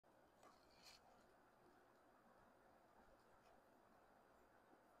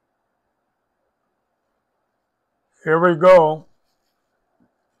Here we go.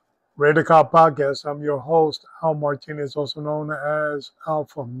 Radar Cop Podcast. I'm your host, Al Martinez, also known as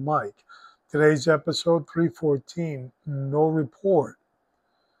Alpha Mike. Today's episode 314, No Report.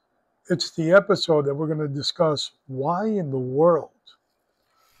 It's the episode that we're going to discuss why in the world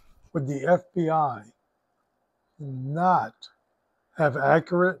would the FBI not have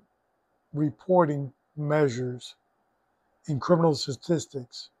accurate reporting measures in criminal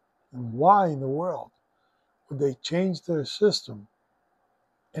statistics, and why in the world would they change their system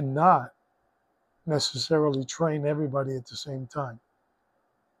and not necessarily train everybody at the same time.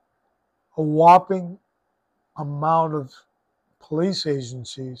 A whopping amount of police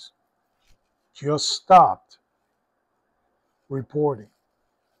agencies just stopped reporting.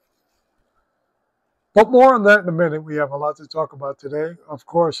 But more on that in a minute. We have a lot to talk about today. Of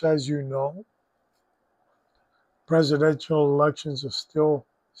course, as you know, presidential elections are still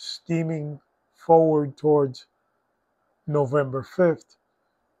steaming forward towards November 5th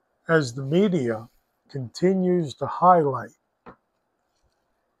as the media continues to highlight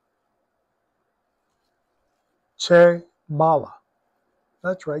Che Mala.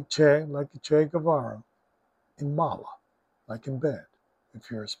 That's right, Che, like a Che Guevara, and Mala, like in bed, if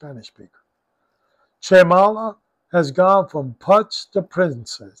you're a Spanish speaker. Che Mala has gone from putz to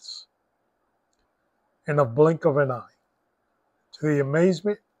princess in a blink of an eye, to the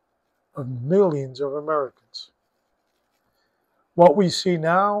amazement of millions of Americans. What we see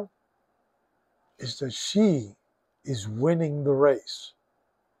now is that she is winning the race.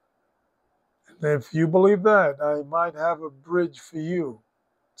 And if you believe that, I might have a bridge for you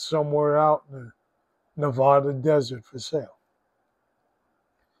somewhere out in the Nevada desert for sale.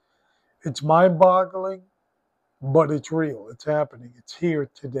 It's mind-boggling, but it's real. It's happening. It's here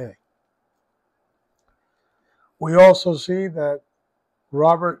today. We also see that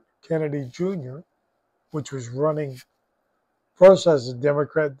Robert Kennedy Jr., which was running first as a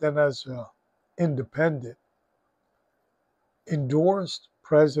Democrat, then as an independent, endorsed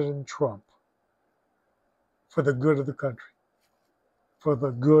President Trump for the good of the country, for the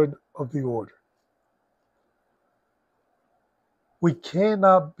good of the order. We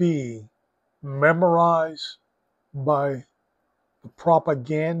cannot be memorized by the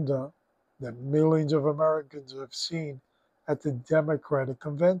propaganda that millions of Americans have seen at the Democratic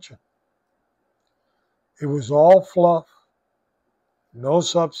convention. It was all fluff, no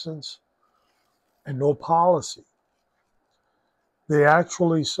substance, and no policy. They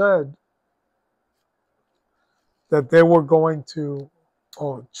actually said that they were going to,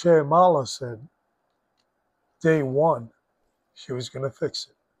 Che Mala said, day one, she was going to fix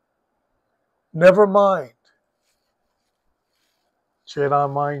it. Never mind, Jedi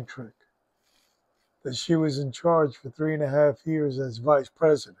mind trick, that she was in charge for 3.5 years as vice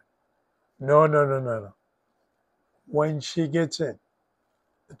president. No. When she gets in,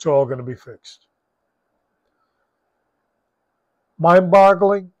 it's all going to be fixed.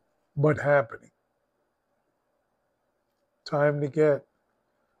 Mind-boggling, but happening. Time to get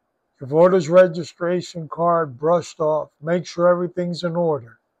your voter's registration card brushed off. Make sure everything's in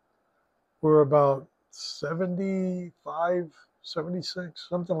order. We're about 75, 76,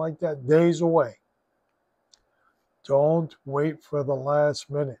 something like that, days away. Don't wait for the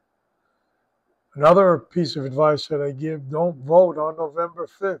last minute. Another piece of advice that I give, don't vote on November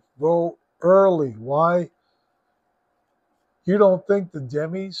 5th. Vote early. Why? You don't think the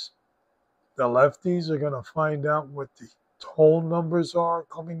Demis, the lefties, are going to find out what the toll numbers are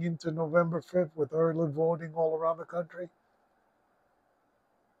coming into November 5th with early voting all around the country?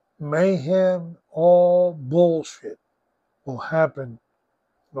 Mayhem, all bullshit will happen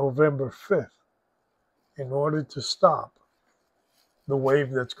November 5th in order to stop the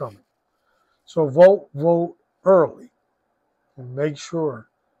wave that's coming. So vote early, and make sure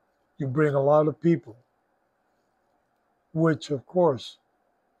you bring a lot of people, which of course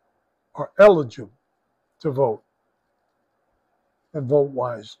are eligible to vote, and vote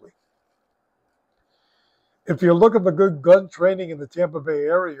wisely. If you're looking for good gun training in the Tampa Bay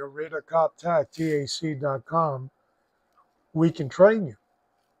area, RadarCopTAC.com, we can train you,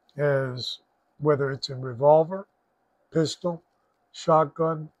 as whether it's in revolver, pistol,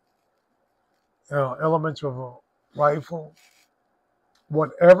 shotgun, elements of a rifle,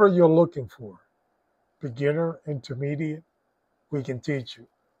 whatever you're looking for, beginner, intermediate, we can teach you.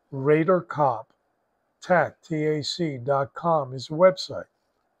 RadarCopTAC.com is the website.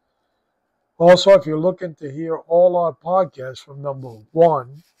 Also, if you're looking to hear all our podcasts from number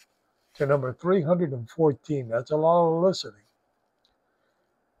 1 to number 314, that's a lot of listening.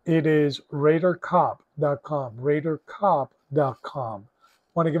 It is RadarCop.com, RadarCop.com.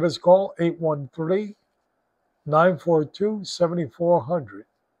 Want to give us a call? 813 942-7400.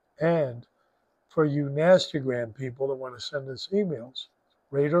 And for you Nastygram people that want to send us emails,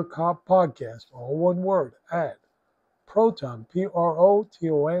 Raider Cop Podcast, all one word, at proton, PROTON.me,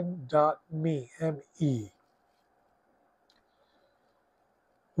 M-E.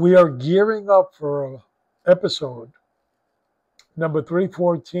 We are gearing up for episode number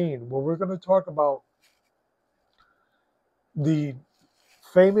 314, where we're going to talk about the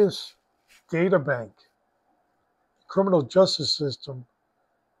famous data bank, criminal justice system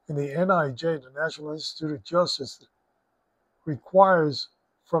in the NIJ, the National Institute of Justice, requires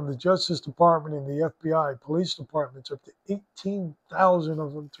from the Justice Department and the FBI, police departments, up to 18,000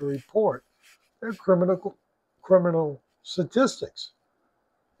 of them to report their criminal statistics.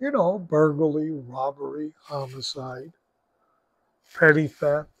 You know, burglary, robbery, homicide, petty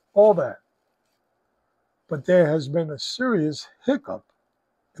theft, all that. But there has been a serious hiccup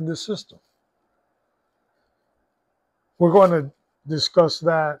in the system. We're going to discuss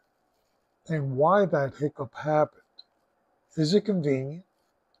that and why that hiccup happened. Is it convenient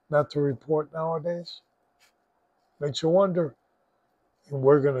not to report nowadays? Makes you wonder, and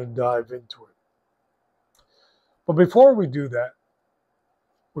we're going to dive into it. But before we do that,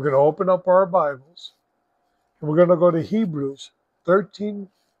 we're going to open up our Bibles, and we're going to go to Hebrews 13,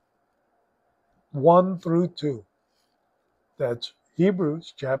 1 through 2. That's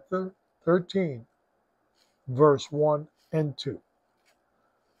Hebrews chapter 13, verse 1 and 2.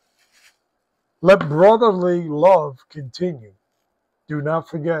 Let brotherly love continue. Do not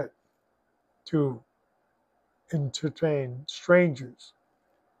forget to entertain strangers,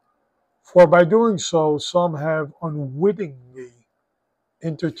 for by doing so, some have unwittingly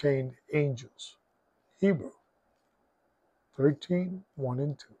entertained angels. Hebrews 13, 1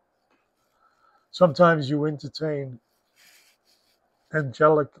 and 2. Sometimes you entertain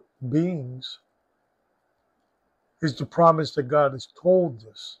angelic beings is the promise that God has told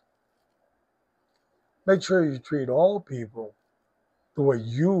us. Make sure you treat all people the way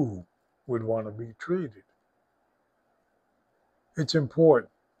you would want to be treated. It's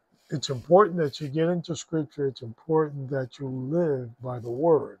important. It's important that you get into Scripture. It's important that you live by the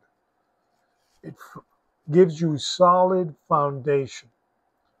Word. It gives you solid foundation,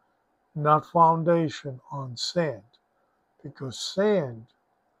 not foundation on sand, because sand,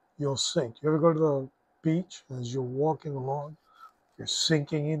 you'll sink. You ever go to the beach as you're walking along, you're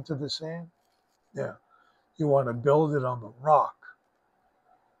sinking into the sand? Yeah. You want to build it on the rock,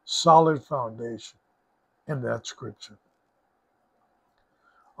 solid foundation, and that's Scripture.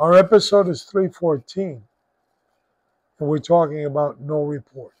 Our episode is 314, and we're talking about no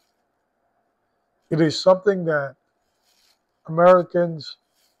report. It is something that Americans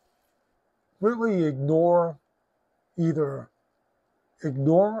really either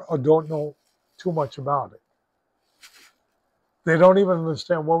ignore or don't know too much about it. They don't even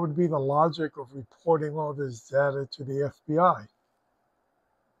understand what would be the logic of reporting all this data to the FBI.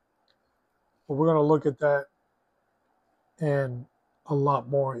 But we're going to look at that and a lot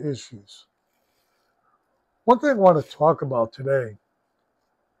more issues. One thing I want to talk about today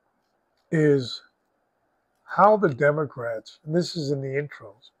is how the Democrats, and this is in the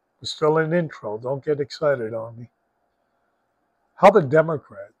intros, we're still in intro, don't get excited on me, how the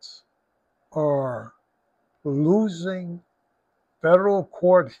Democrats are losing federal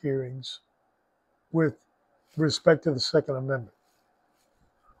court hearings with respect to the Second Amendment.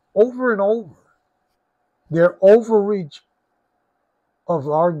 Over and over, their overreach of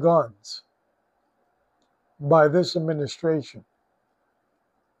our guns by this administration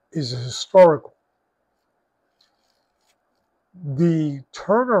is historical. The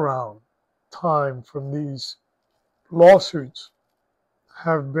turnaround time from these lawsuits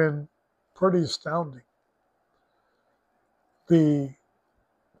have been pretty astounding. The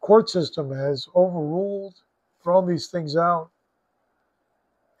court system has overruled, thrown these things out,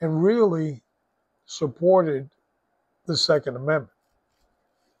 and really supported the Second Amendment.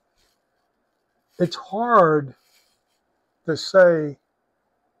 It's hard to say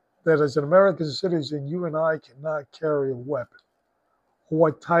that as an American citizen, you and I cannot carry a weapon, or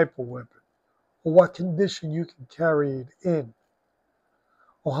what type of weapon, or what condition you can carry it in,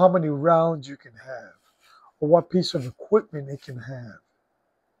 or how many rounds you can have, or what piece of equipment it can have.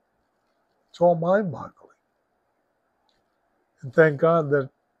 It's all mind-boggling. And thank God that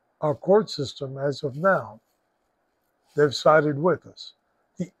our court system, as of now, they've sided with us.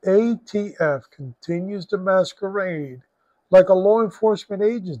 The ATF continues to masquerade like a law enforcement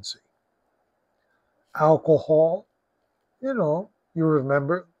agency. Alcohol, you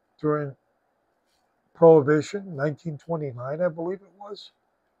remember during Prohibition, 1929, I believe it was.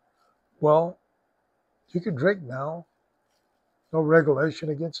 Well, You can drink now. No regulation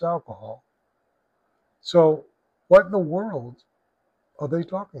against alcohol. So what in the world are they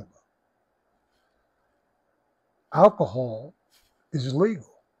talking about? Alcohol is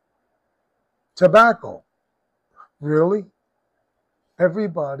legal. Tobacco, really?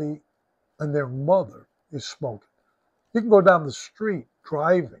 Everybody and their mother is smoking. You can go down the street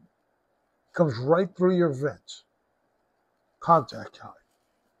driving. It comes right through your vents. Contact high.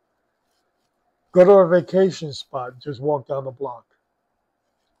 Go to a vacation spot, just walk down the block.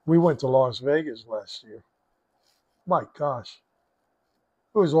 We went to Las Vegas last year. My gosh.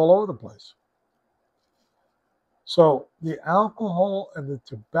 It was all over the place. So the alcohol and the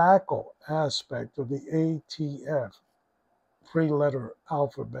tobacco aspect of the ATF, three-letter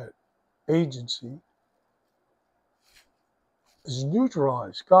alphabet agency, is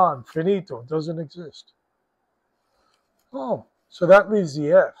neutralized, gone, finito, doesn't exist. Oh, so that leaves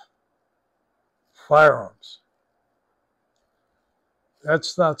the F, firearms.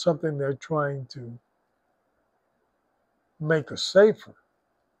 That's not something they're trying to make us safer.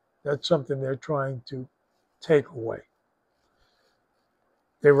 That's something they're trying to take away.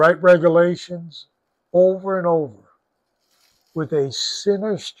 They write regulations over and over with a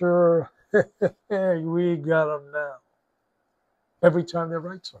sinister, we got them now, every time they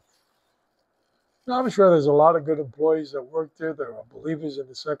write something. Now, I'm sure there's a lot of good employees that work there that are believers in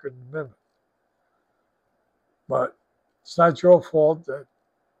the Second Amendment. But it's not your fault that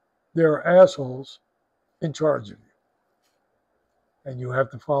there are assholes in charge of you. And you have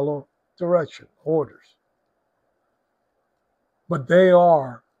to follow direction, orders. But they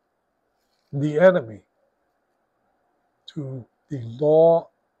are the enemy to the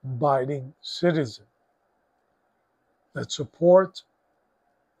law-abiding citizen that supports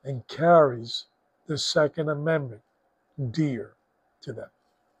and carries the Second Amendment dear to them.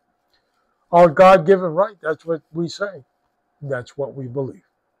 Our God-given right, that's what we say. That's what we believe.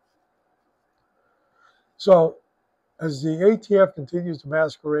 So, as the ATF continues to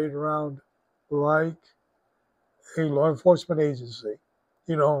masquerade around like a law enforcement agency,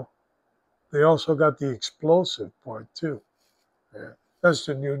 they also got the explosive part too. Yeah, that's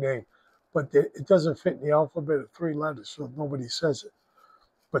the new name. But it doesn't fit in the alphabet of three letters, so nobody says it.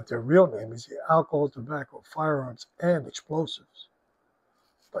 But their real name is the alcohol, tobacco, firearms, and explosives.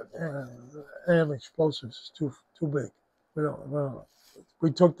 But and explosives is too big.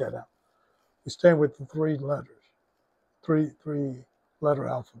 We took that out. We stay with the three letters, three letter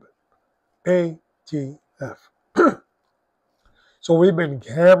alphabet. ATF. So we've been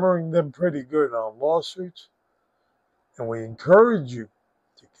hammering them pretty good on lawsuits, and we encourage you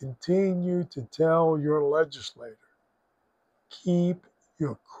to continue to tell your legislator, keep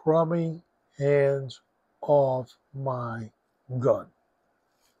your crummy hands off my gun.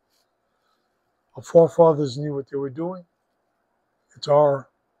 Our forefathers knew what they were doing. It's our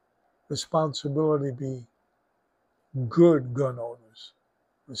responsibility to be good gun owners,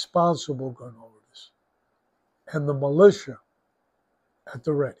 responsible gun owners, and the militia at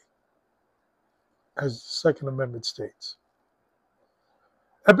the ready, as the Second Amendment states.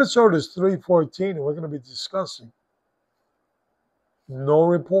 Episode is 314, and we're going to be discussing no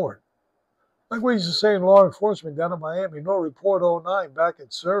report. Like we used to say in law enforcement down in Miami, no report 09, back in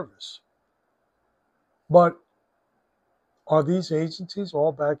service. But are these agencies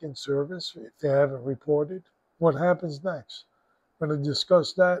all back in service if they haven't reported? What happens next? We're going to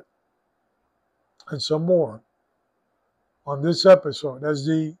discuss that and some more on this episode as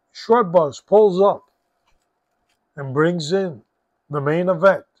the short bus pulls up and brings in the main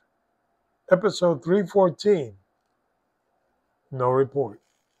event. Episode 314, no report.